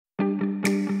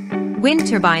Wind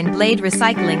turbine blade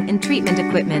recycling and treatment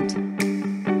equipment.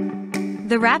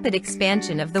 The rapid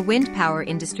expansion of the wind power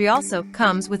industry also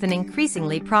comes with an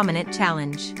increasingly prominent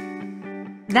challenge.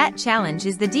 That challenge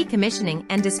is the decommissioning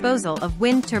and disposal of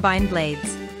wind turbine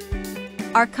blades.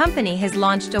 Our company has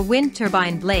launched a wind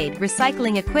turbine blade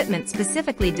recycling equipment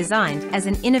specifically designed as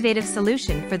an innovative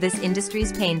solution for this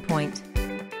industry's pain point.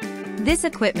 This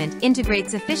equipment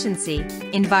integrates efficiency,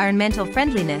 environmental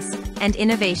friendliness, and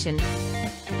innovation.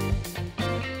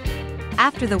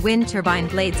 After the wind turbine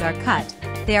blades are cut,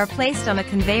 they are placed on a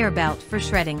conveyor belt for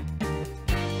shredding.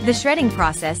 The shredding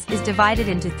process is divided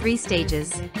into 3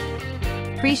 stages.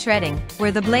 Pre-shredding,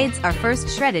 where the blades are first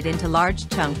shredded into large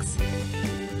chunks.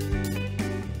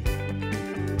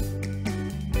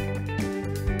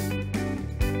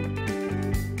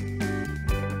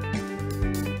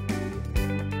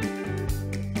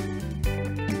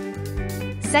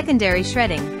 Secondary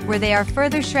shredding, where they are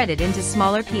further shredded into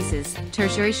smaller pieces.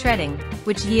 Tertiary shredding,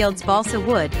 which yields balsa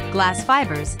wood, glass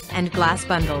fibers, and glass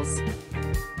bundles.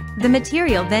 The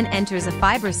material then enters a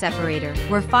fiber separator,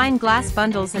 where fine glass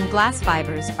bundles and glass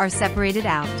fibers are separated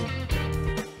out.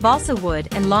 Balsa wood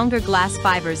and longer glass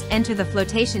fibers enter the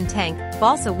flotation tank.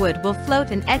 Balsa wood will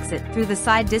float and exit through the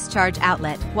side discharge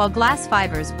outlet, while glass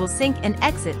fibers will sink and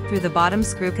exit through the bottom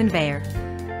screw conveyor.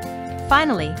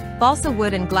 Finally, balsa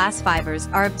wood and glass fibers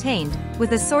are obtained,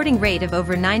 with a sorting rate of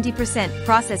over 90%,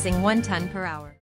 processing 1 ton per hour.